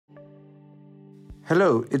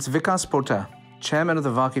Hello, it's Vikas Pota, Chairman of the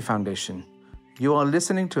Vaki Foundation. You are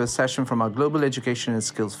listening to a session from our Global Education and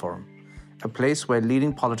Skills Forum, a place where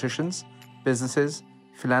leading politicians, businesses,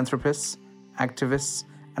 philanthropists, activists,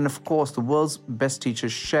 and of course the world's best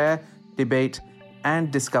teachers share, debate,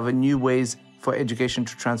 and discover new ways for education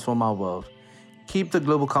to transform our world. Keep the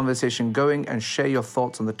global conversation going and share your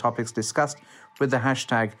thoughts on the topics discussed with the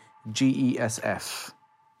hashtag GESF.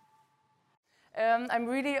 I'm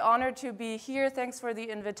really honored to be here. Thanks for the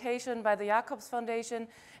invitation by the Jacobs Foundation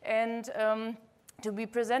and to be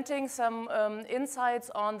presenting some insights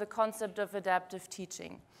on the concept of adaptive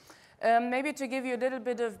teaching. Maybe to give you a little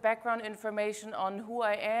bit of background information on who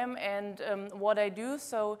I am and what I do.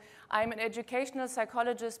 So I'm an educational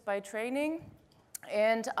psychologist by training,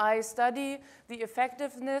 and I study the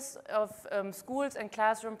effectiveness of schools and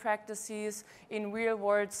classroom practices in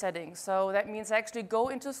real-world settings. So that means I actually go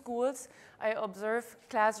into schools, I observe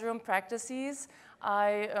classroom practices,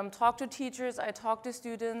 I talk to teachers, I talk to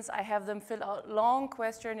students, I have them fill out long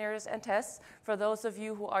questionnaires and tests. For those of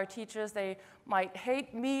you who are teachers, they might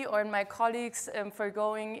hate me or my colleagues for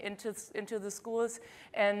going into the schools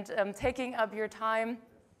and taking up your time.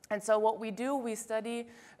 And so what we do, we study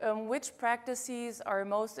which practices are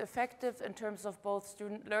most effective in terms of both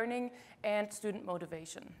student learning and student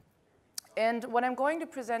motivation. And what I'm going to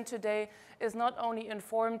present today is not only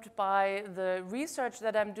informed by the research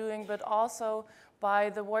that I'm doing, but also by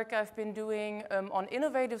the work I've been doing on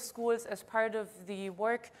innovative schools as part of the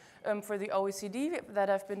work for the OECD that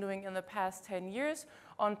I've been doing in the past 10 years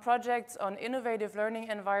on projects on innovative learning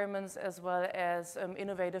environments as well as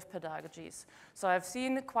innovative pedagogies. So I've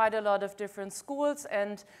seen quite a lot of different schools,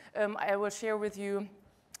 and I will share with you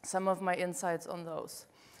some of my insights on those.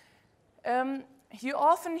 You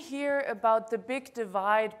often hear about the big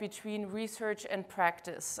divide between research and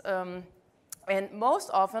practice. And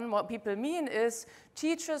most often what people mean is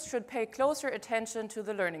teachers should pay closer attention to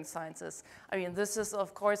the learning sciences. I mean, this is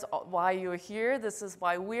of course why you're here, this is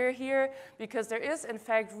why we're here, because there is in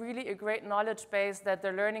fact really a great knowledge base that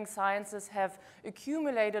the learning sciences have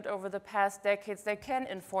accumulated over the past decades that can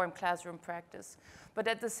inform classroom practice. But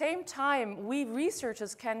at the same time, we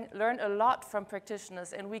researchers can learn a lot from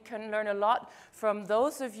practitioners, and we can learn a lot from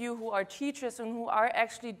those of you who are teachers and who are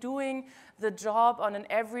actually doing the job on an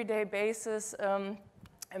everyday basis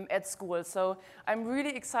at school. So I'm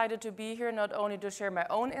really excited to be here, not only to share my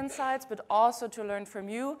own insights, but also to learn from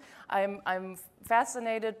you. I'm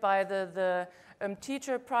fascinated by the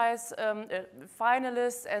Teacher Prize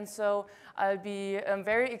finalists, and so I'll be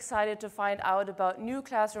very excited to find out about new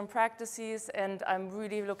classroom practices, and I'm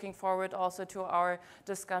really looking forward also to our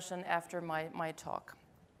discussion after my talk.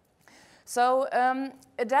 So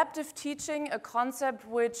adaptive teaching, a concept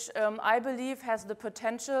which I believe has the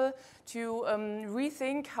potential to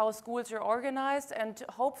rethink how schools are organized and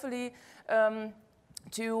hopefully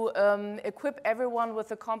to equip everyone with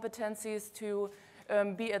the competencies to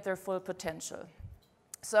be at their full potential.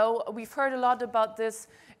 So we've heard a lot about this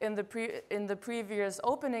in the previous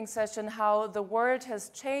opening session, how the world has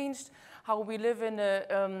changed, how we live in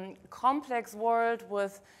a complex world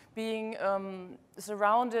with being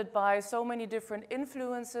surrounded by so many different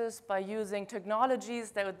influences, by using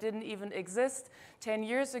technologies that didn't even exist 10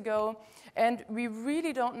 years ago. And we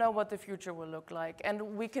really don't know what the future will look like.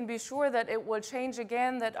 And we can be sure that it will change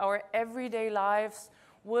again, that our everyday lives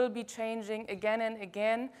will be changing again and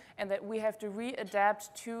again, and that we have to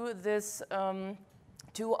readapt to this,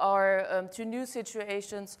 to new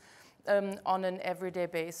situations on an everyday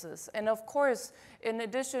basis. And of course, in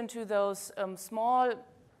addition to those small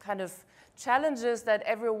kind of challenges that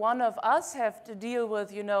every one of us have to deal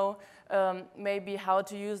with, you know, maybe how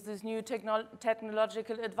to use this new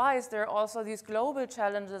technological advice, there are also these global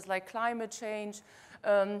challenges like climate change,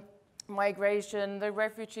 migration, the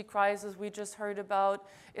refugee crisis we just heard about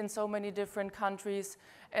in so many different countries.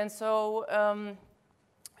 And so,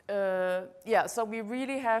 so we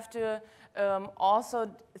really have to also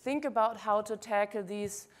think about how to tackle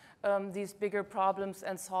these bigger problems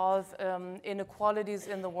and solve inequalities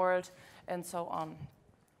in the world and so on.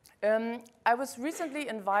 I was recently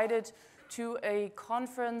invited to a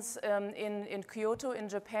conference in Kyoto in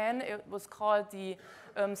Japan. It was called the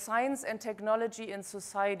Science and Technology in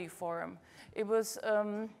Society Forum. It was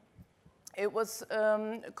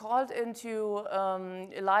called into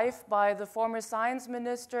life by the former science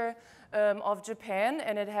minister of Japan,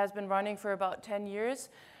 and it has been running for about 10 years.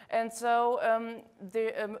 And so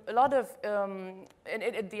a lot of,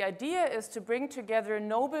 the idea is to bring together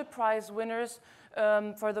Nobel Prize winners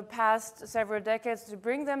for the past several decades, to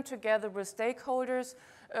bring them together with stakeholders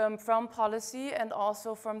from policy and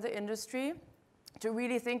also from the industry, to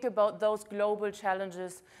really think about those global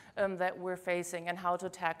challenges that we're facing and how to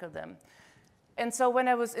tackle them. And so when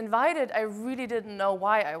I was invited, I really didn't know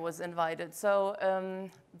why I was invited. So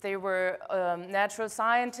they were natural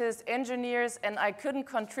scientists, engineers, and I couldn't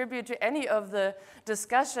contribute to any of the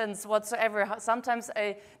discussions whatsoever. Sometimes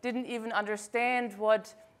I didn't even understand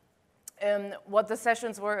what the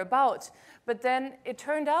sessions were about. But then it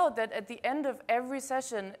turned out that at the end of every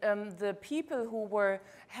session, the people who were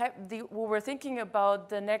thinking about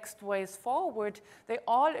the next ways forward, they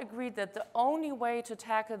all agreed that the only way to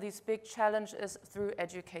tackle these big challenges is through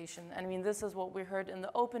education. I mean, this is what we heard in the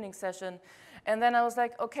opening session. And then I was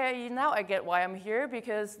like, okay, now I get why I'm here,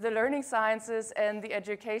 because the learning sciences and the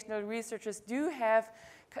educational researchers do have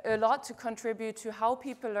a lot to contribute to how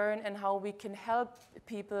people learn and how we can help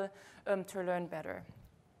people to learn better.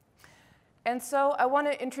 And so I want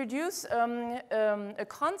to introduce a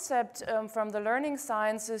concept from the learning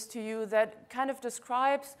sciences to you that kind of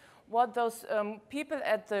describes what those people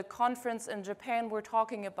at the conference in Japan were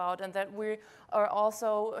talking about, and that we are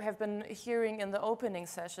also have been hearing in the opening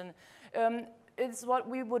session. It's what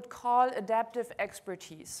we would call adaptive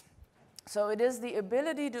expertise. So it is the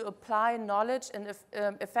ability to apply knowledge and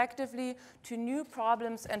effectively to new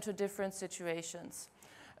problems and to different situations.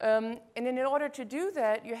 And in order to do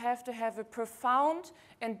that, you have to have a profound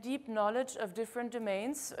and deep knowledge of different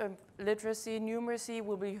domains, literacy, numeracy.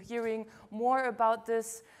 We'll be hearing more about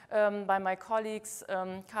this by my colleagues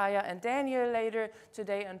Kaya and Daniel later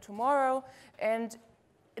today and tomorrow. And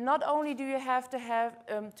not only do you have to have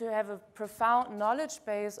a profound knowledge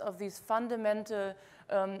base of these fundamental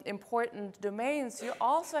important domains, you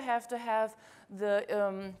also have to have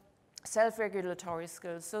the self-regulatory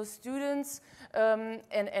skills. So students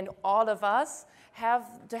and all of us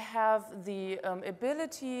have to have the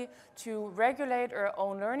ability to regulate our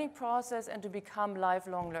own learning process and to become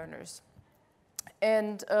lifelong learners.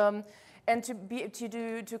 And to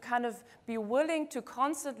kind of be willing to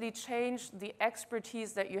constantly change the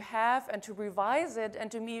expertise that you have and to revise it and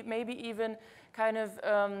to maybe even kind of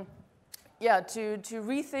to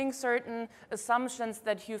rethink certain assumptions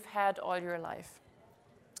that you've had all your life.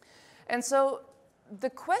 And so the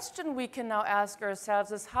question we can now ask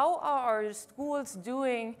ourselves is, how are our schools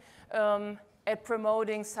doing at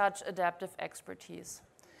promoting such adaptive expertise?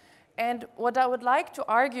 And what I would like to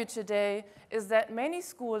argue today is that many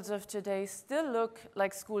schools of today still look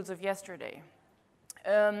like schools of yesterday.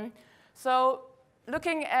 So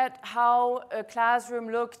looking at how a classroom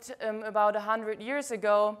looked about 100 years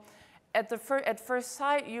ago, at first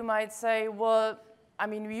sight you might say, well, I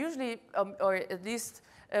mean, we usually, or at least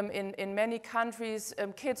in many countries,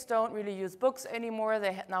 kids don't really use books anymore.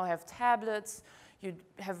 They now have tablets. You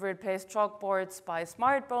have replaced chalkboards by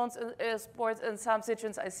smartboards. In some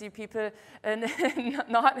situations, I see people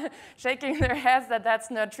not shaking their heads that that's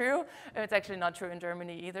not true. It's actually not true in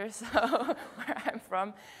Germany either, so where I'm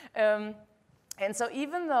from. And so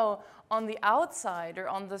even though on the outside or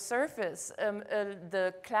on the surface,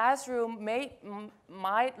 the classroom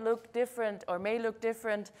might look different or may look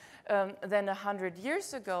different than 100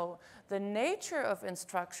 years ago, the nature of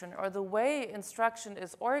instruction or the way instruction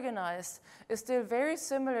is organized is still very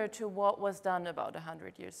similar to what was done about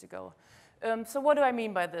 100 years ago. So what do I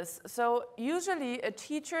mean by this? So usually a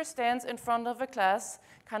teacher stands in front of a class,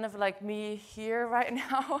 kind of like me here right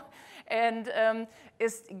now, and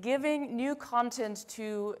is giving new content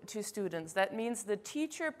to students. That means the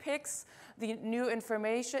teacher picks the new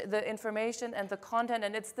information, and the content,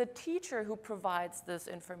 and it's the teacher who provides this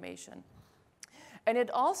information. And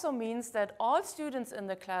it also means that all students in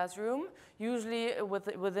the classroom, usually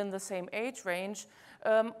within the same age range,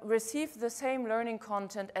 receive the same learning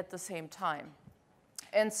content at the same time.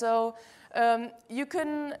 And so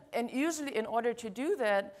usually in order to do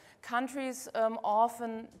that, countries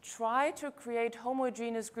often try to create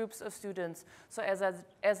homogeneous groups of students. So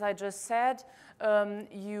as I just said,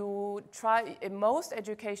 you try, in most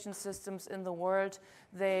education systems in the world,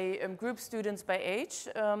 they group students by age,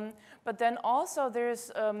 but then also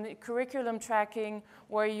there's curriculum tracking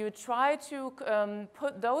where you try to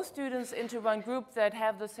put those students into one group that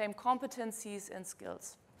have the same competencies and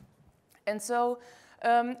skills. And so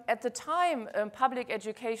at the time public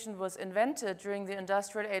education was invented during the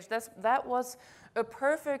industrial age, that was a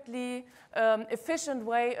perfectly efficient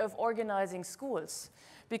way of organizing schools,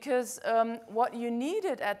 because what you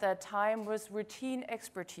needed at that time was routine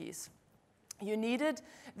expertise. You needed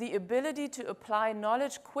the ability to apply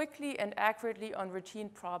knowledge quickly and accurately on routine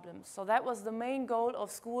problems. So that was the main goal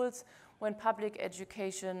of schools when public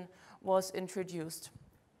education was introduced.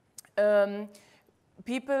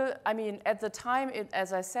 people, I mean, at the time,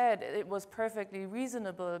 as I said, it was perfectly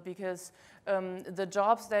reasonable because the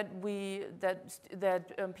jobs that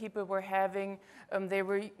people were having, they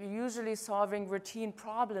were usually solving routine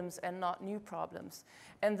problems and not new problems.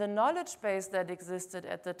 And the knowledge base that existed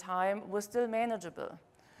at the time was still manageable.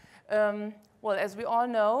 Well, as we all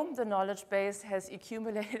know, the knowledge base has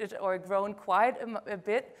accumulated or grown quite a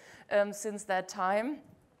bit since that time.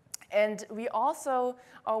 And we also,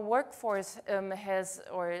 our workforce has,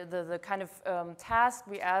 or the kind of task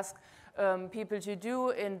we ask people to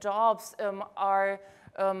do in jobs are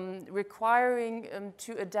requiring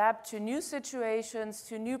to adapt to new situations,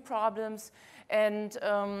 to new problems, and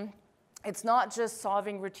it's not just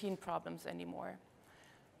solving routine problems anymore.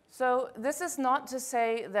 So this is not to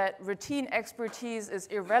say that routine expertise is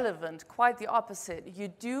irrelevant, quite the opposite. You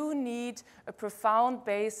do need a profound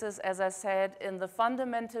basis, as I said, in the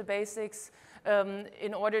fundamental basics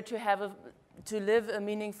in order to live a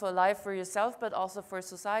meaningful life for yourself, but also for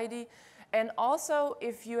society. And also,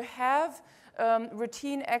 if you have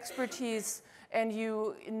routine expertise and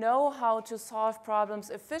you know how to solve problems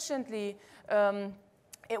efficiently,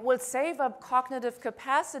 it will save up cognitive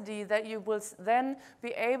capacity that you will then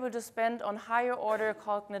be able to spend on higher order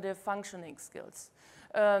cognitive functioning skills.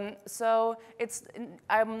 So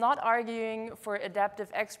I'm not arguing for adaptive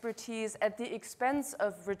expertise at the expense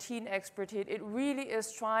of routine expertise. It really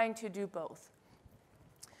is trying to do both.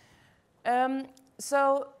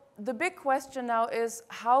 So the big question now is,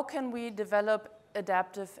 how can we develop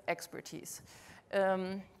adaptive expertise?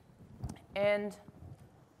 And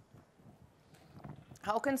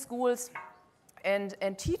how can schools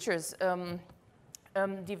and teachers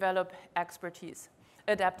develop expertise,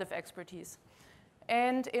 adaptive expertise?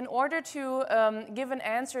 And in order to give an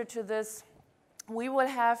answer to this, we will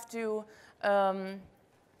have to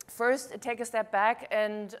first take a step back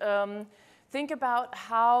and think about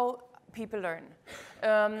how people learn.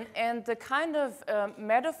 And the kind of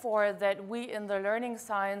metaphor that we in the learning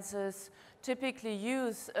sciences typically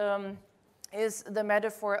use is the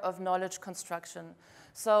metaphor of knowledge construction.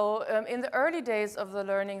 So in the early days of the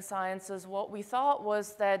learning sciences, what we thought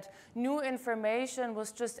was that new information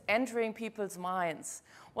was just entering people's minds.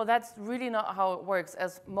 Well, that's really not how it works,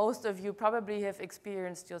 as most of you probably have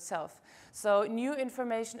experienced yourself. So new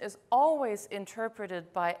information is always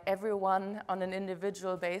interpreted by everyone on an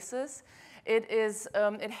individual basis.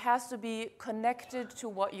 It has to be connected to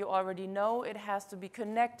what you already know. It has to be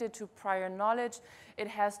connected to prior knowledge. It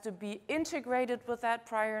has to be integrated with that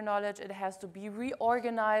prior knowledge. It has to be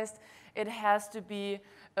reorganized. It has to be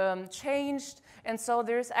changed. And so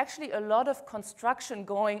there's actually a lot of construction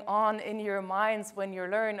going on in your minds when you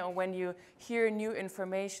learn or when you hear new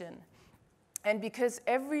information. And because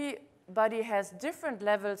everybody has different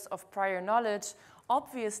levels of prior knowledge,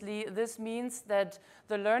 obviously, this means that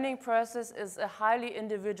the learning process is a highly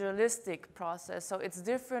individualistic process, so it's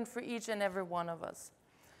different for each and every one of us.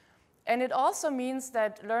 And it also means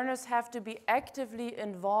that learners have to be actively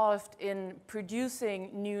involved in producing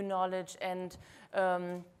new knowledge and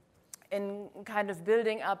in kind of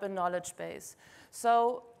building up a knowledge base.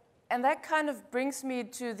 So, and that kind of brings me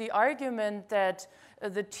to the argument that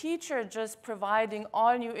the teacher just providing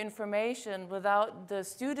all new information without the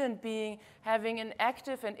student having an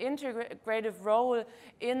active and integrative role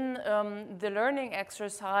in the learning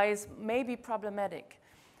exercise may be problematic.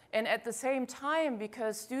 And at the same time,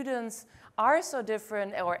 because students are so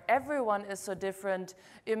different, or everyone is so different,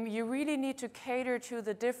 you really need to cater to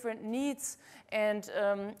the different needs and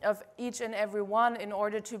of each and every one in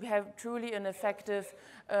order to have truly an effective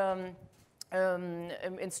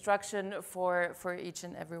instruction for each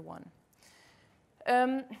and every one.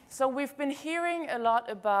 So we've been hearing a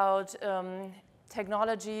lot about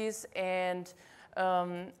technologies, and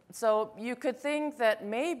so you could think that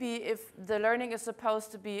maybe if the learning is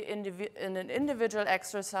supposed to be in an individual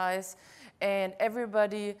exercise and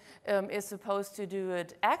everybody is supposed to do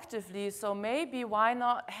it actively, so maybe why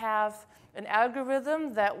not have an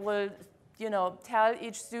algorithm that will, tell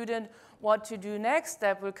each student what to do next,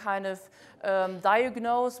 that will kind of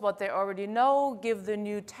diagnose what they already know, give the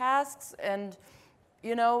new tasks, and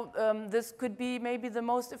this could be maybe the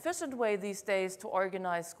most efficient way these days to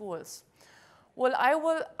organize schools. Well, I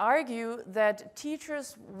will argue that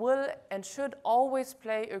teachers will and should always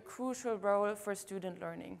play a crucial role for student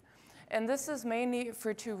learning. And this is mainly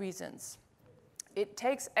for two reasons. It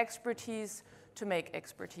takes expertise to make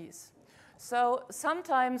expertise. So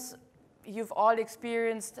sometimes you've all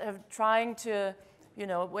experienced trying to,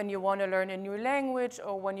 when you want to learn a new language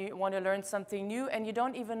or when you want to learn something new and you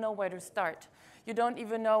don't even know where to start. You don't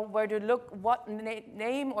even know where to look, what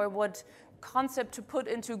name or what concept to put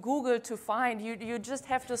into Google to find. You just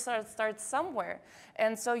have to start somewhere.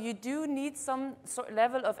 And so you do need some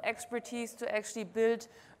level of expertise to actually build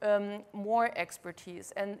more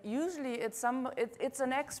expertise. And usually it's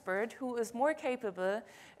an expert who is more capable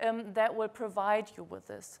that will provide you with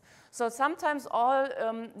this. So sometimes all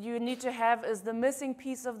you need to have is the missing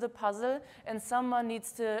piece of the puzzle, and someone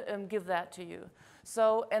needs to give that to you.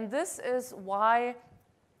 So, and this is why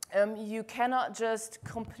you cannot just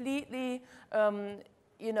completely,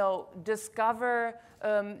 discover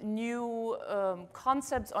new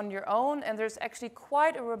concepts on your own. And there's actually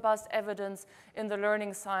quite a robust evidence in the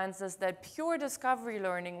learning sciences that pure discovery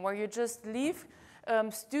learning, where you just leave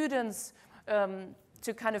students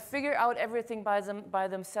to kind of figure out everything by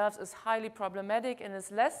themselves, is highly problematic and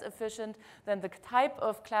is less efficient than the type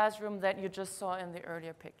of classroom that you just saw in the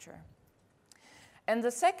earlier picture. And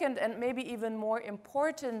the second, and maybe even more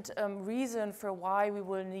important reason for why we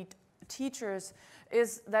will need teachers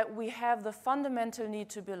is that we have the fundamental need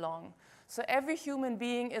to belong. So every human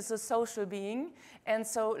being is a social being, and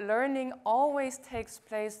so learning always takes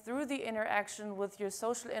place through the interaction with your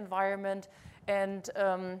social environment and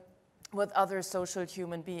with other social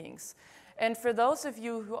human beings. And for those of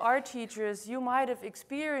you who are teachers, you might have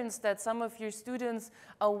experienced that some of your students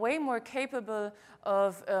are way more capable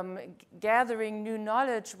of gathering new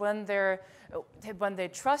knowledge when they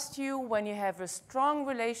trust you, when you have a strong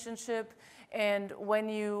relationship, and when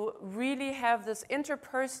you really have this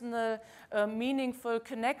interpersonal, meaningful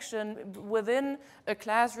connection within a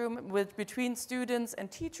classroom between students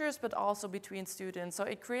and teachers, but also between students. So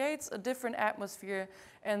it creates a different atmosphere,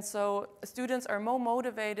 and so students are more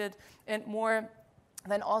motivated and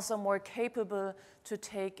also more capable to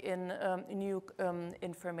take in new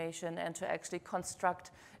information and to actually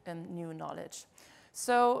construct new knowledge.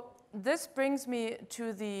 So this brings me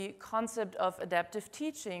to the concept of adaptive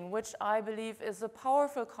teaching, which I believe is a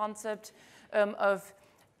powerful concept of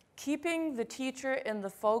keeping the teacher in the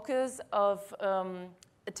focus of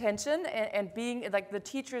attention and being like the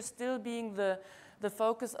teacher still being the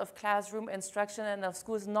focus of classroom instruction and of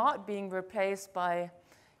schools, not being replaced by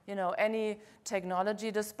any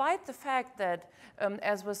technology, despite the fact that,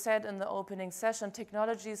 as was said in the opening session,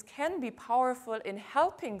 technologies can be powerful in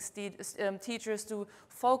helping teachers to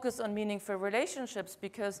focus on meaningful relationships,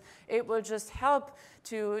 because it will just help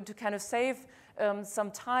to kind of save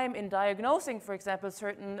some time in diagnosing, for example,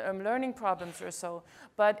 certain learning problems or so.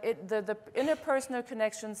 But the interpersonal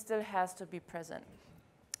connection still has to be present.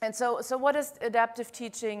 And so what does adaptive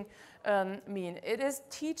teaching mean? It is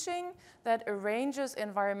teaching that arranges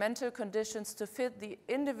environmental conditions to fit the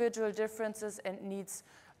individual differences and needs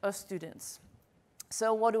of students.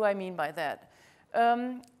 So what do I mean by that?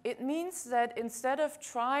 It means that instead of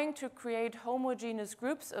trying to create homogeneous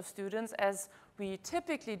groups of students, as we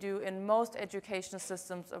typically do in most educational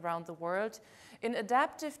systems around the world, in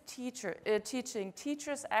adaptive teaching,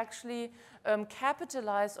 teachers actually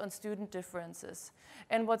capitalize on student differences.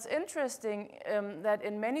 And what's interesting, that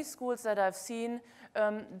in many schools that I've seen,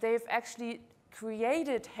 they've actually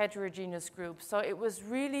created heterogeneous groups. So it was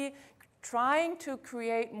really trying to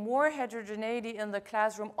create more heterogeneity in the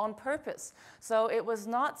classroom on purpose. So it was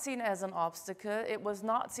not seen as an obstacle, it was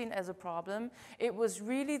not seen as a problem. It was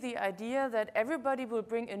really the idea that everybody will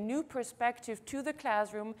bring a new perspective to the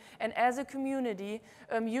classroom, and as a community,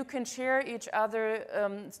 you can share each other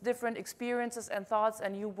different experiences and thoughts,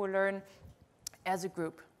 and you will learn as a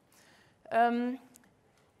group. And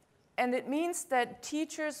it means that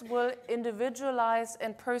teachers will individualize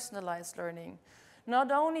and personalize learning,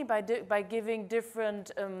 not only by giving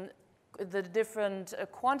the different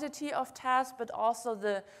quantity of tasks, but also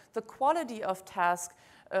the quality of tasks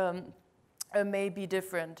may be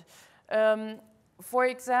different. For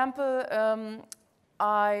example,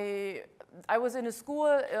 I was in a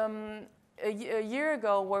school a year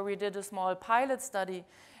ago where we did a small pilot study,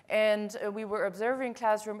 and we were observing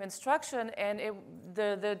classroom instruction, and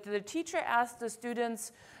the teacher asked the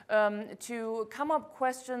students to come up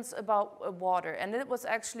questions about water. And it was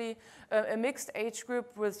actually a mixed age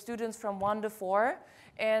group with students from 1 to 4.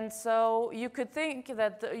 And so you could think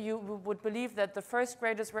that you would believe that the first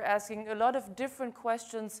graders were asking a lot of different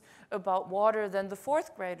questions about water than the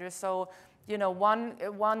fourth graders. So,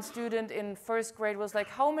 one student in first grade was like,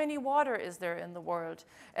 how many water is there in the world?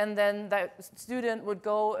 And then that student would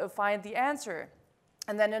go find the answer.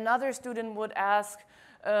 And then another student would ask,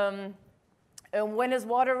 when is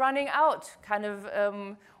water running out? Kind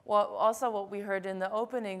of also what we heard in the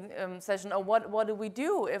opening session, or what do we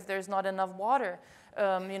do if there's not enough water?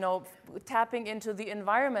 Tapping into the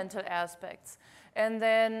environmental aspects. And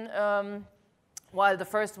then while the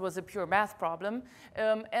first was a pure math problem.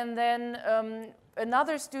 And then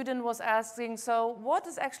another student was asking, so what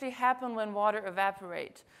does actually happen when water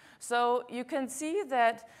evaporates? So you can see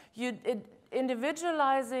that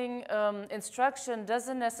individualizing instruction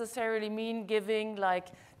doesn't necessarily mean giving like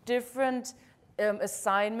different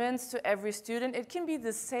assignments to every student. It can be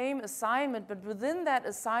the same assignment, but within that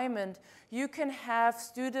assignment, you can have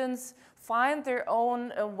students find their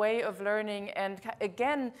own way of learning, and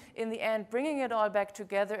again, in the end, bringing it all back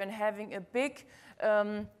together and having a big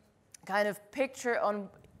kind of picture on,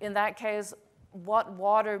 in that case, what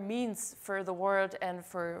water means for the world and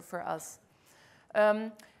for us.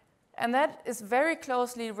 And that is very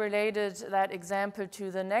closely related, that example, to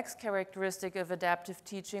the next characteristic of adaptive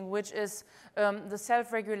teaching, which is the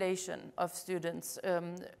self-regulation of students,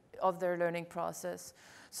 of their learning process.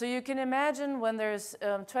 So you can imagine when there's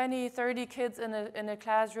 20, 30 kids in a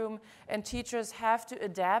classroom and teachers have to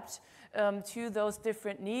adapt to those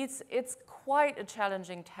different needs, it's quite a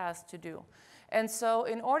challenging task to do. And so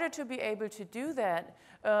in order to be able to do that,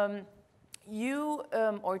 you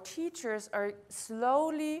or teachers are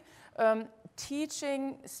slowly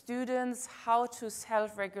teaching students how to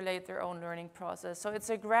self-regulate their own learning process. So it's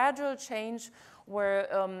a gradual change where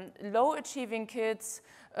low-achieving kids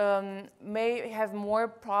may have more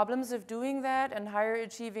problems of doing that, and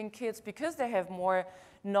higher-achieving kids, because they have more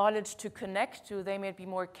knowledge to connect to, they may be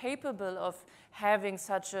more capable of having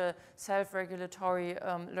such a self-regulatory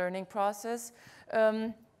learning process.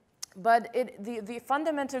 But the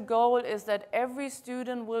fundamental goal is that every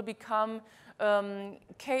student will become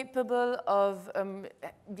capable of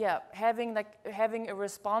having a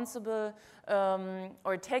responsible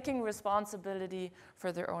or taking responsibility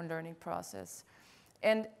for their own learning process.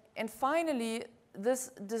 And finally,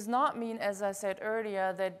 this does not mean, as I said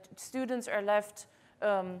earlier, that students are left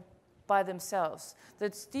by themselves.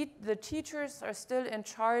 The teachers are still in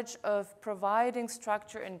charge of providing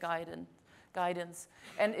structure and guidance.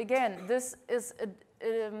 And again, this is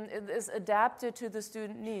adapted to the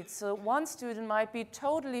student needs. So one student might be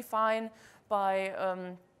totally fine by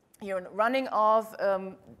running off,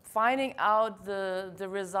 finding out the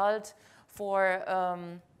result for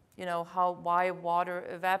why water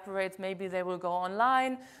evaporates. Maybe they will go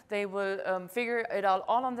online, they will figure it out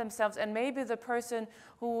all on themselves, and maybe the person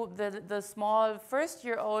who, the small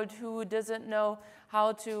first-year-old who doesn't know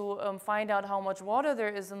how to find out how much water there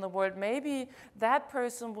is in the world, maybe that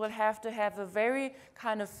person will have to have a very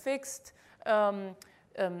kind of fixed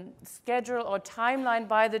schedule or timeline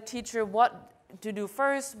by the teacher, what to do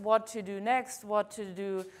first, what to do next, what to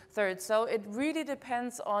do third. So it really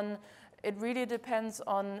depends on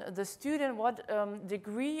the student, what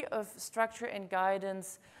degree of structure and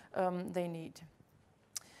guidance they need.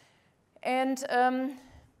 And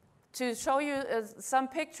to show you some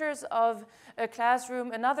pictures of a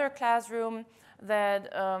classroom, another classroom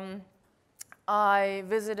that I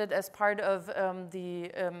visited as part of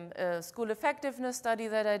the school effectiveness study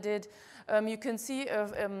that I did. You can see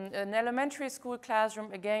an elementary school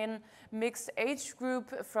classroom, again, mixed age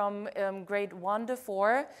group from grade 1 to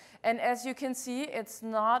 4. And as you can see, it's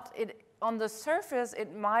not, on the surface,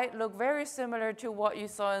 it might look very similar to what you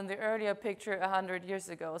saw in the earlier picture 100 years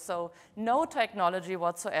ago. So no technology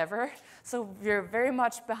whatsoever. So we're very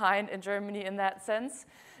much behind in Germany in that sense.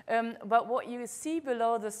 But what you see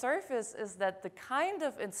below the surface is that the kind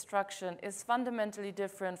of instruction is fundamentally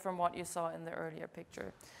different from what you saw in the earlier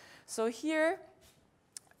picture. So here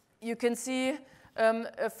you can see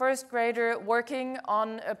a first grader working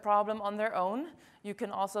on a problem on their own. You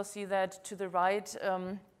can also see that to the right.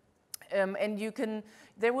 And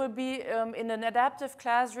there will be, in an adaptive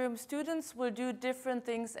classroom, students will do different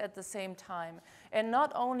things at the same time. And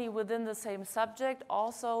not only within the same subject,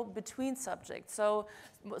 also between subjects. So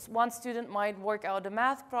one student might work out a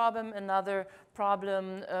math problem, another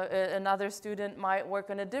student might work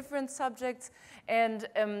on a different subject. And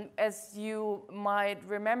as you might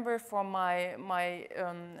remember from my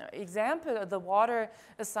example, the water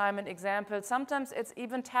assignment example, sometimes it's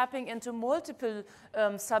even tapping into multiple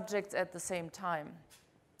subjects at the same time.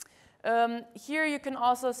 Here you can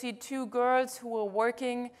also see two girls who are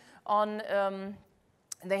working on,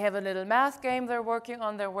 they have a little math game they're working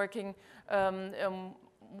on. They're working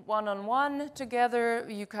one-on-one together.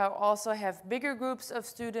 You can also have bigger groups of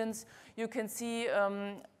students. You can see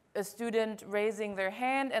a student raising their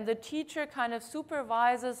hand, and the teacher kind of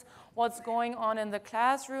supervises what's going on in the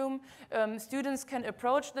classroom. Students can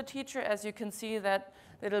approach the teacher. As you can see, that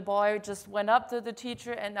little boy just went up to the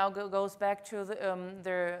teacher and now goes back to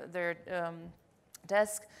their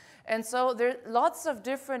desk. And so there are lots of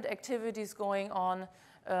different activities going on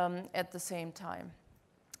at the same time.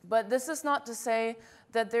 But this is not to say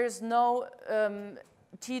that there's no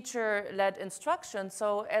teacher-led instruction.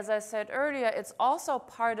 So as I said earlier, it's also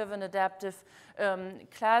part of an adaptive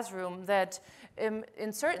classroom that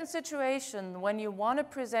in certain situations, when you want to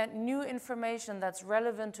present new information that's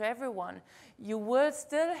relevant to everyone, you will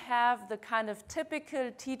still have the kind of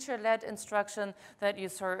typical teacher-led instruction that you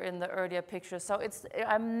saw in the earlier picture. So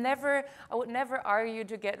I would never argue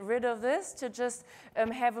to get rid of this, to just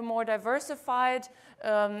have a more diversified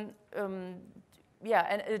and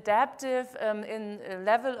adaptive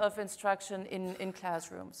level of instruction in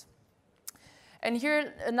classrooms. And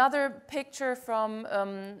here another picture from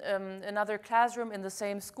another classroom in the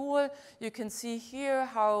same school. You can see here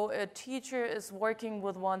how a teacher is working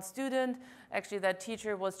with one student. Actually, that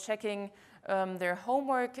teacher was checking their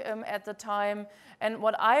homework at the time. And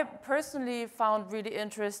what I personally found really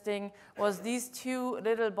interesting was these two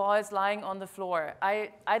little boys lying on the floor.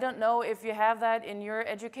 I don't know if you have that in your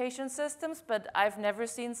education systems, but I've never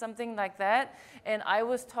seen something like that. And I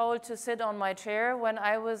was told to sit on my chair when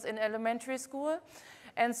I was in elementary school.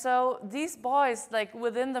 And so these boys, like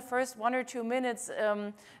within the first 1 or 2 minutes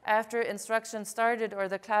after instruction started or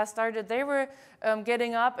the class started, they were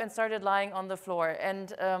getting up and started lying on the floor.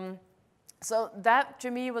 And so that to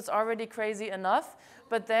me was already crazy enough.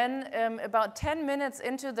 But then about 10 minutes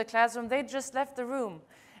into the classroom, they just left the room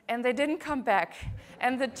and they didn't come back.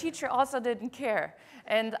 And the teacher also didn't care.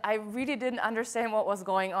 And I really didn't understand what was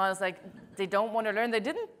going on. It's like, they don't want to learn. They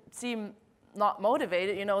didn't seem not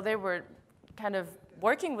motivated. You know, they were kind of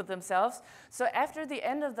working with themselves. So after the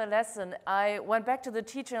end of the lesson, I went back to the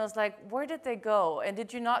teacher and I was like, where did they go? And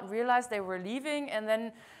did you not realize they were leaving? And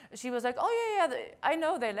then she was like, oh yeah, I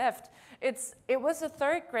know they left. It was a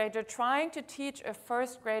third grader trying to teach a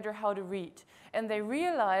first grader how to read. And they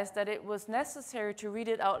realized that it was necessary to read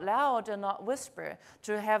it out loud and not whisper,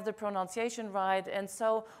 to have the pronunciation right. And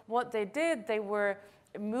so what they did, they were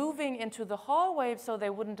moving into the hallway so they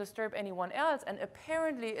wouldn't disturb anyone else. And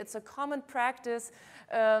apparently it's a common practice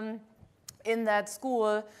in that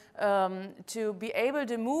school to be able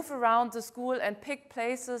to move around the school and pick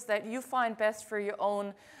places that you find best for your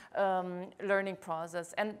own learning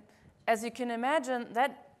process. And as you can imagine,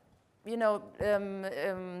 that there's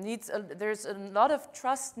a lot of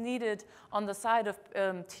trust needed on the side of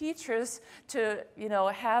teachers to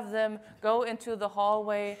have them go into the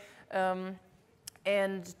hallway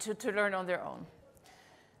and to learn on their own.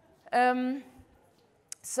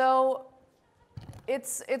 So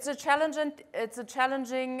it's a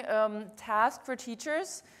challenging task for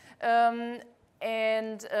teachers, and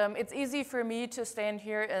it's easy for me to stand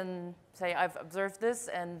here and say I've observed this,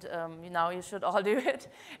 and now you should all do it.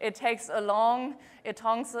 It takes a long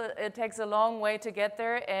way to get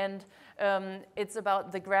there, and it's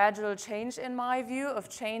about the gradual change, in my view, of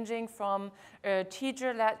changing from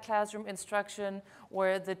teacher-led classroom instruction,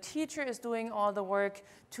 where the teacher is doing all the work,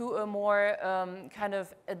 to a more kind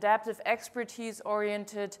of adaptive,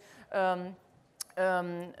 expertise-oriented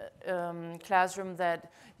classroom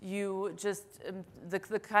that you just,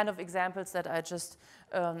 the kind of examples that I just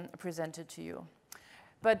presented to you.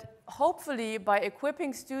 But hopefully, by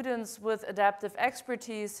equipping students with adaptive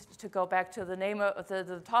expertise, to go back to the name of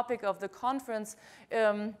the topic of the conference,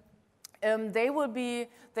 they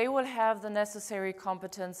will have the necessary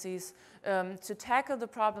competencies to tackle the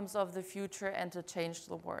problems of the future and to change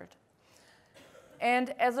the world.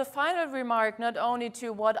 And as a final remark, not only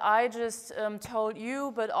to what I just told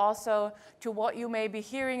you, but also to what you may be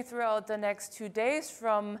hearing throughout the next 2 days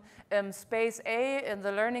from Space A in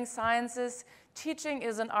the learning sciences, teaching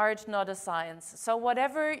is an art, not a science. So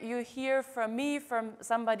whatever you hear from me, from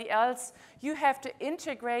somebody else, you have to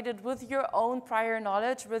integrate it with your own prior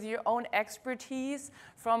knowledge, with your own expertise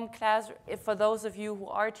from class, for those of you who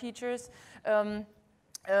are teachers,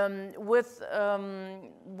 with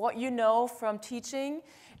what you know from teaching.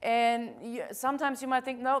 And sometimes you might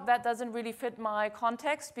think, no, that doesn't really fit my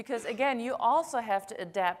context, because again, you also have to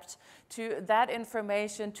adapt to that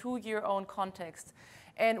information to your own context.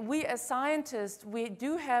 And we as scientists, we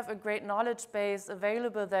do have a great knowledge base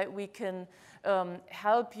available that we can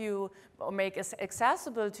help you or make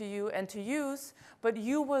accessible to you and to use, but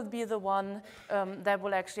you will be the one that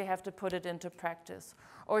will actually have to put it into practice.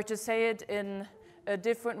 Or to say it in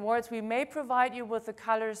different words, we may provide you with the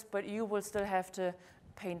colors, but you will still have to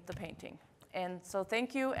paint the painting. And so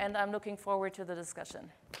thank you, and I'm looking forward to the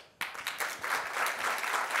discussion.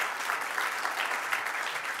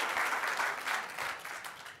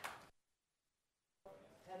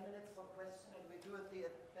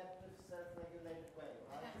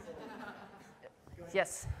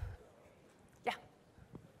 Yes. Yeah.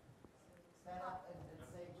 Stand up and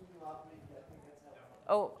say who you are, please. I think that's helpful.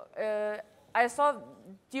 Oh, I saw,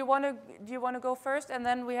 do you want to go first and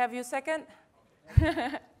then we have you second?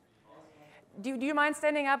 Do you mind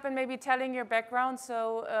standing up and maybe telling your background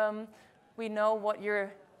so we know what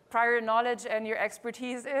your prior knowledge and your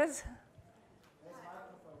expertise is?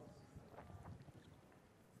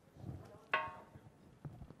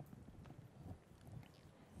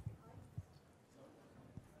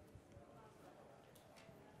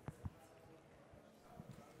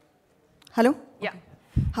 Hello? Yeah. Okay.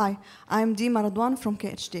 Hi, I'm Dima Radwan from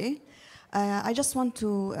KHD. I just want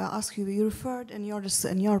to ask you, you referred in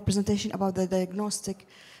your presentation about the diagnostic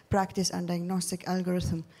practice and diagnostic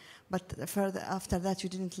algorithm, but further after that you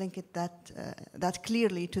didn't link it that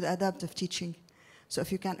clearly to the adaptive teaching. So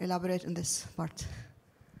if you can elaborate on this part.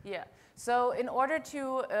 Yeah. So in order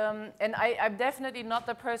to, and I'm definitely not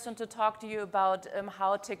the person to talk to you about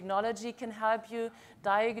how technology can help you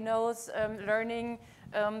diagnose learning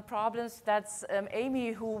problems. That's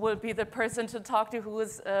Amy, who will be the person to talk to, who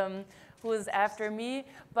is after me.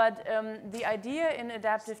 But the idea in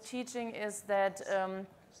adaptive teaching is that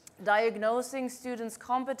diagnosing students'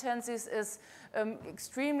 competencies is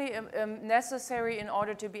extremely necessary in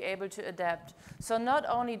order to be able to adapt. So not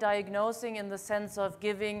only diagnosing in the sense of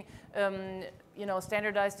giving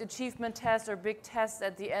standardized achievement tests or big tests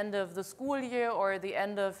at the end of the school year or the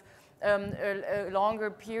end of a longer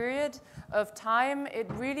period of time. It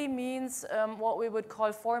really means what we would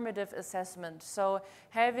call formative assessment. So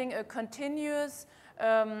having a continuous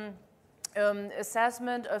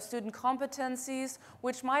assessment of student competencies,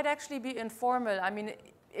 which might actually be informal. I mean,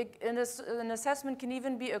 an assessment can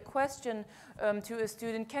even be a question to a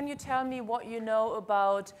student. Can you tell me what you know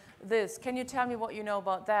about this? Can you tell me what you know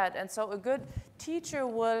about that? And so a good teacher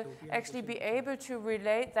will actually be able to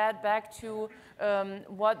relate that back to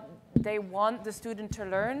what they want the student to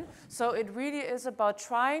learn. So it really is about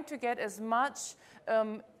trying to get as much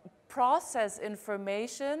process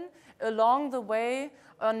information along the way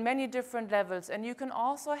on many different levels. And you can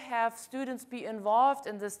also have students be involved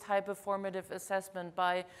in this type of formative assessment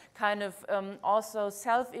by kind of also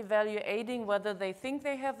self-evaluating whether they think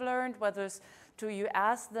they have learned, whether you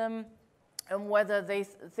ask them whether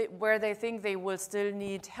where they think they will still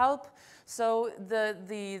need help. So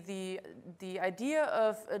the idea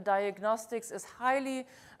of diagnostics is highly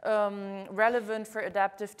relevant for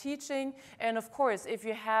adaptive teaching. And of course, if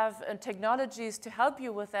you have technologies to help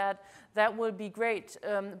you with that, that will be great.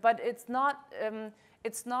 But it's not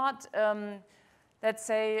let's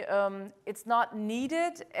say, it's not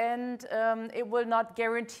needed, and it will not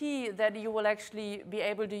guarantee that you will actually be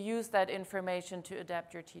able to use that information to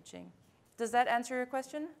adapt your teaching. Does that answer your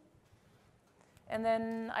question? And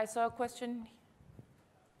then I saw a question.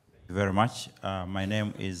 Thank you very much. My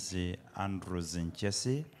name is Andrew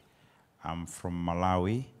Zinchesi. I'm from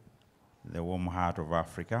Malawi, the warm heart of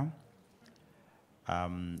Africa.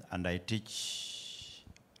 And I teach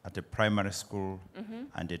at a primary school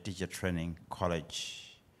and a teacher training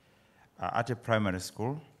college. At a primary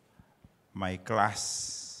school, my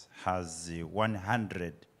class has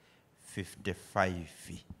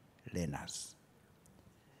 155 learners.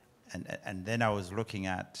 And then I was looking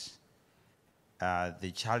at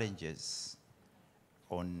the challenges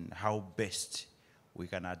on how best we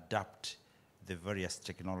can adapt the various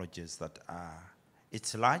technologies that are,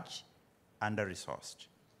 it's large, under-resourced.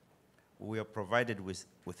 We are provided with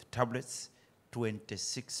tablets,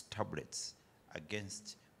 26 tablets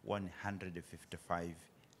against 155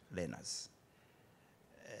 learners.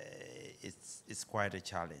 It's quite a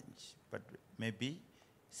challenge, but maybe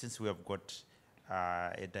since we have got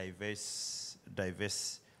a diverse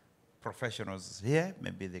professionals here,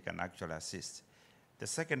 maybe they can actually assist. The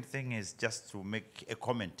second thing is just to make a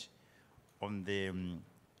comment on the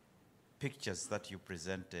pictures that you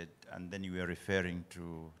presented, and then you were referring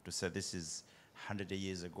to say this is 100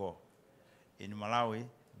 years ago. In Malawi,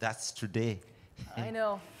 that's today. I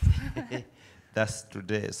know. That's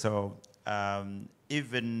today. So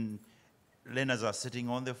even learners are sitting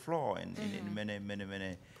on the floor in many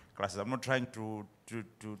classes. I'm not trying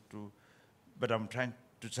but I'm trying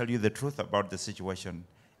to tell you the truth about the situation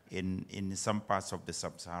in some parts of the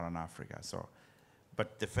sub-Saharan Africa. So,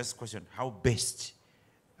 but the first question, how best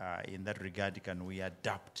in that regard can we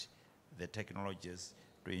adapt the technologies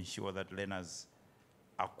to ensure that learners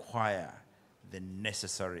acquire the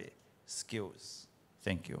necessary skills?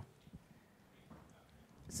 Thank you.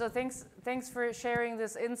 So thanks for sharing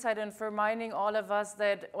this insight and for reminding all of us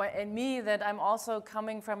that, and me, that I'm also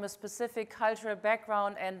coming from a specific cultural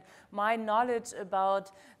background, and my knowledge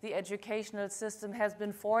about the educational system has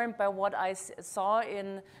been formed by what I saw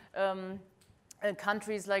in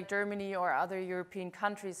countries like Germany or other European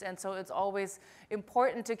countries. And so it's always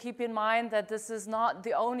important to keep in mind that this is not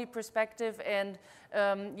the only perspective. And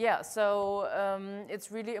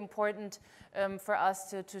it's really important for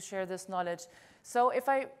us to share this knowledge. So if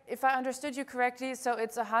I understood you correctly, so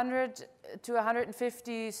it's 100 to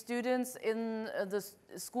 150 students in the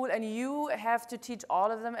school, and you have to teach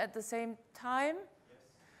all of them at the same time?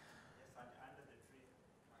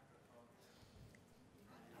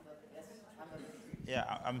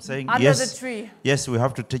 Yeah, I'm saying under yes. The tree. Yes, we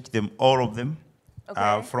have to teach them, all of them,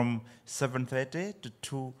 Okay. from 7:30 to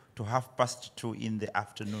 2:30 in the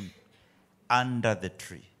afternoon, under the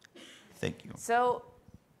tree. Thank you. So,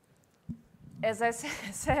 as I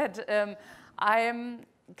said, I am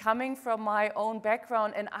coming from my own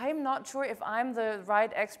background, and I'm not sure if I'm the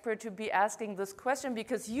right expert to be asking this question,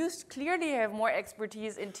 because you clearly have more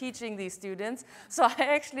expertise in teaching these students. So I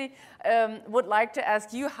actually would like to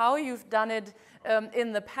ask you how you've done it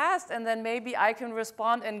in the past, and then maybe I can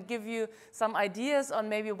respond and give you some ideas on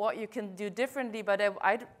maybe what you can do differently. But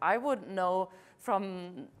I wouldn't know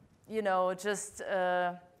from, just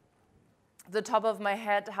the top of my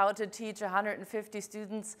head how to teach 150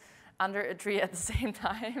 students under a tree at the same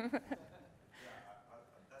time. That's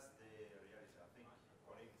the reality. I think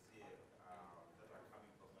colleagues here that are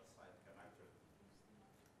coming from that side can actually.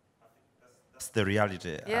 I think that's the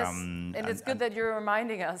reality. Yes, and it's good that you're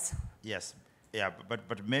reminding us. Yes, yeah,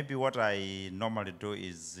 but maybe what I normally do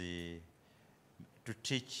is to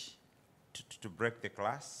teach, to break the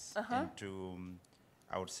class into,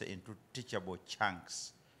 I would say, into teachable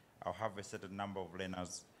chunks. I'll have a certain number of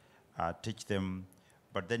learners, teach them.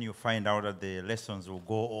 But then you find out that the lessons will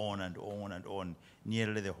go on and on and on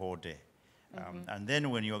nearly the whole day. And then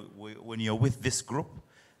when you're with this group,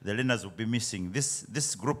 the learners will be missing.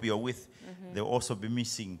 This group you're with, they'll also be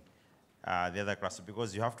missing the other classes,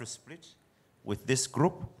 because you have to split with this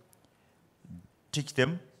group, teach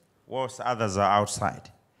them, whilst others are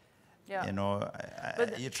outside. Yeah.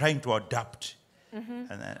 You're trying to adapt.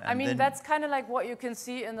 And that's kind of like what you can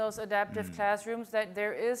see in those adaptive classrooms, that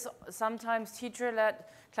there is sometimes teacher-led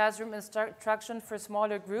classroom instruction for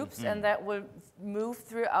smaller groups, and that will move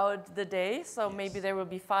throughout the day. So maybe there will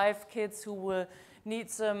be 5 kids who will need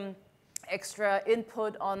some extra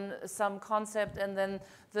input on some concept, and then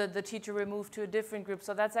the teacher will move to a different group.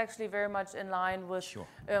 So that's actually very much in line with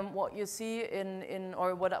what you see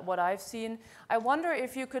or what I've seen. I wonder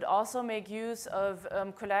if you could also make use of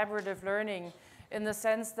collaborative learning, in the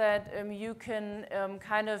sense that you can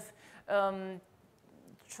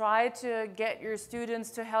try to get your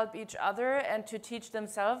students to help each other and to teach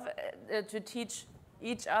themselves, to teach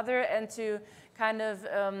each other, and to kind of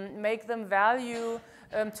make them value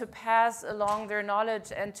to pass along their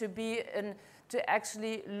knowledge, and to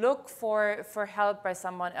actually look for help by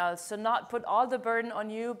someone else. So not put all the burden on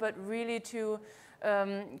you, but really to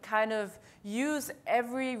kind of use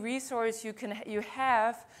every resource you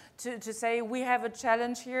have to say, we have a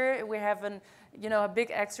challenge here, we have a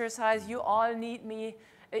big exercise, you all need me,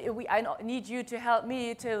 I need you to help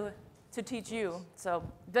me to teach you. So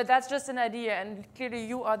that's just an idea, and clearly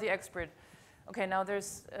you are the expert. Okay, now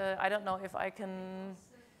there's, I don't know if I can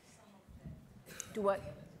do what?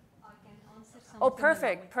 I can answer something. Oh,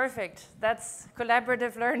 perfect. That's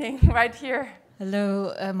collaborative learning right here.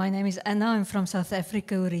 Hello, my name is Anna. I'm from South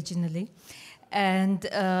Africa originally. And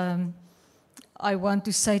I want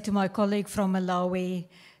to say to my colleague from Malawi,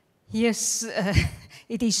 yes,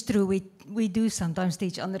 it is true. We do sometimes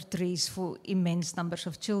teach under trees for immense numbers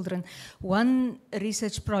of children. One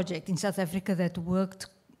research project in South Africa that worked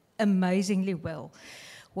amazingly well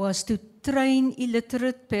was to train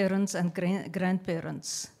illiterate parents and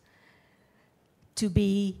grandparents to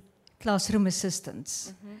be classroom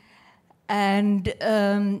assistants. And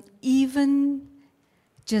even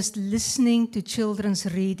just listening to children's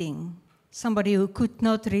reading, somebody who could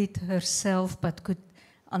not read herself but could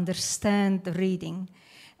understand the reading,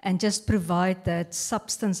 and just provide that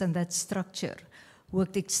substance and that structure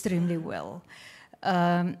worked extremely well.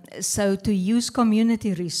 So to use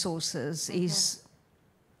community resources is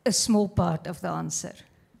a small part of the answer.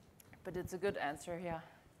 But it's a good answer, yeah.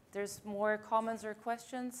 There's more comments or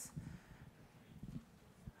questions?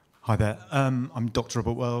 Hi there, I'm Dr.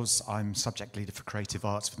 Robert Wells. I'm subject leader for creative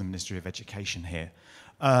arts for the Ministry of Education here.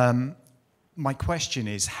 My question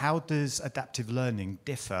is, how does adaptive learning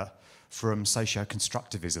differ from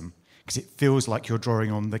socio-constructivism? Because it feels like you're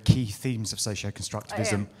drawing on the key themes of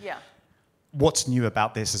socio-constructivism. Yeah. What's new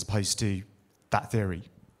about this as opposed to that theory?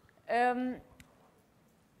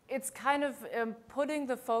 It's kind of putting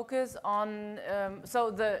the focus on,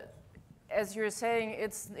 as you're saying,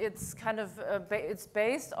 it's kind of it's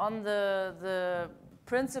based on the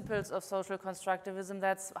principles of social constructivism.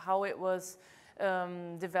 That's how it was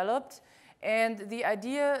developed. And the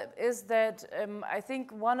idea is that I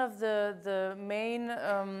think one of the main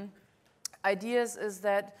ideas is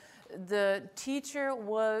that the teacher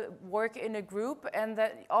will work in a group, and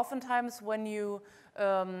that oftentimes when you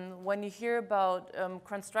hear about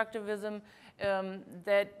constructivism,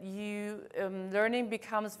 that learning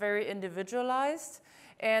becomes very individualized.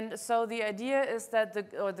 And so the idea is that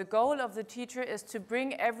the goal of the teacher is to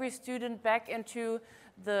bring every student back into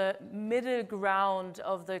the middle ground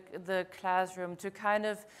of the classroom,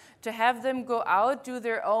 to have them go out, do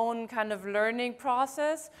their own kind of learning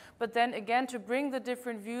process, but then again to bring the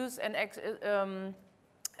different views and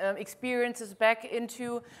experiences back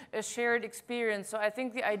into a shared experience. So I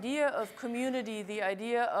think the idea of community, the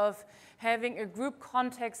idea of having a group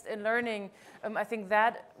context in learning, I think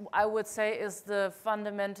that, I would say, is the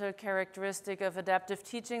fundamental characteristic of adaptive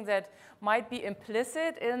teaching that might be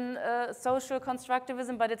implicit in social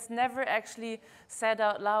constructivism, but it's never actually said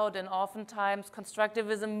out loud, and oftentimes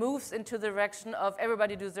constructivism moves into the direction of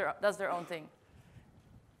everybody does their own thing.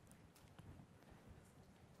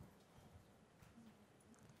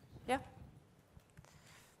 Yeah.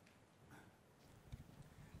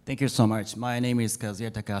 Thank you so much. My name is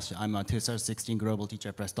Kazuya Takashi. I'm a 2016 Global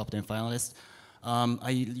Teacher Prize Top 10 finalist.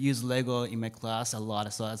 I use Lego in my class a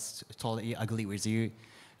lot, so I totally agree with you.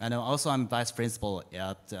 And also, I'm vice principal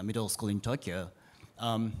at a middle school in Tokyo.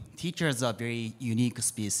 Teachers are very unique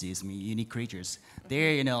species, unique creatures.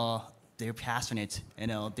 They're, they're passionate,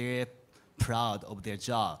 they're proud of their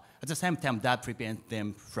job. At the same time, that prevents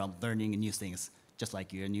them from learning new things, just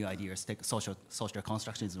like your new ideas, take social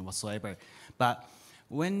constructionism whatsoever. But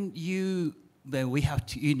when we have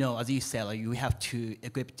to, as you said, we have to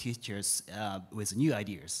equip teachers with new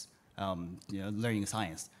ideas, learning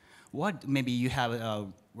science. What maybe you have a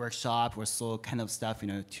workshop or so kind of stuff,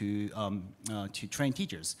 to train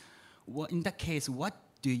teachers. In that case, what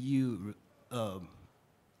do you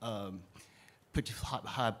put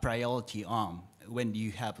priority on when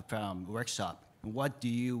you have a workshop? What do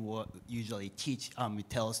you usually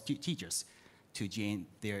tell teachers to change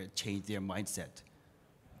their mindset?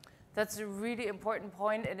 That's a really important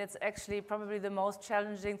point, and it's actually probably the most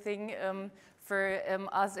challenging thing for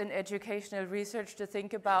us in educational research to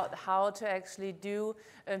think about how to actually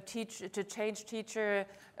change teacher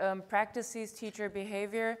practices, teacher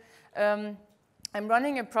behavior. I'm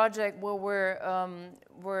running a project where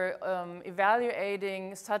we're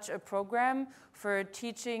evaluating such a program for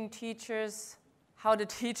teaching teachers how to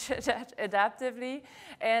teach adaptively,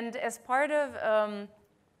 and as part of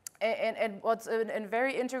and what's a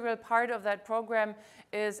very integral part of that program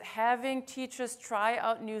is having teachers try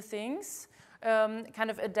out new things,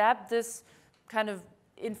 kind of adapt this kind of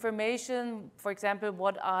information, for example,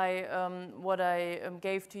 what I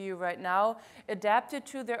gave to you right now, adapt it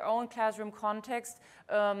to their own classroom context,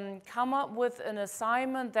 come up with an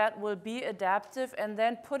assignment that will be adaptive, and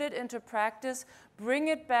then put it into practice, bring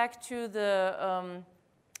it back to the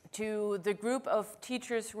group of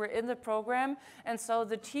teachers who are in the program, and so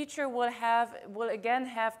the teacher will again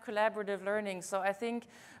have collaborative learning. So I think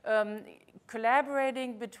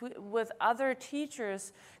collaborating with other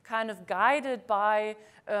teachers, kind of guided by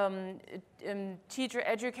teacher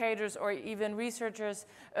educators or even researchers,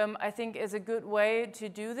 I think is a good way to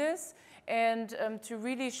do this, and to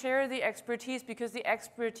really share the expertise, because the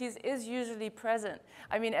expertise is usually present.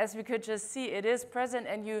 I mean, as we could just see, it is present,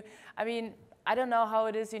 and I don't know how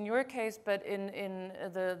it is in your case, but in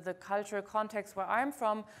the cultural context where I'm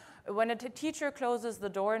from, when a teacher closes the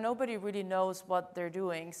door, nobody really knows what they're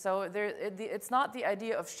doing. So it's not the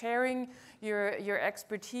idea of sharing your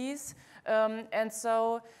expertise. And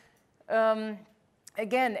so,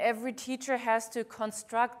 again, every teacher has to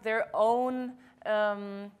construct their own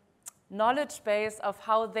knowledge base of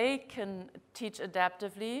how they can teach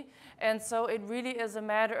adaptively. And so it really is a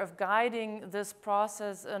matter of guiding this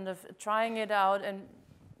process and of trying it out. And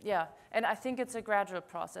yeah, and I think it's a gradual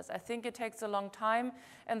process. I think it takes a long time,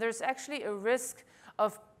 and there's actually a risk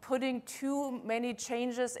of putting too many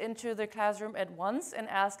changes into the classroom at once and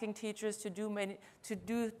asking teachers to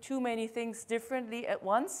do too many things differently at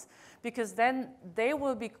once, because then they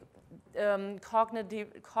will be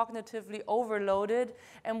cognitively overloaded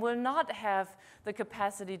and will not have the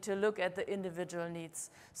capacity to look at the individual needs.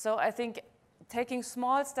 So I think taking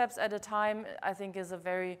small steps at a time, I think, is a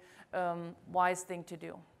very wise thing to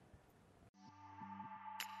do.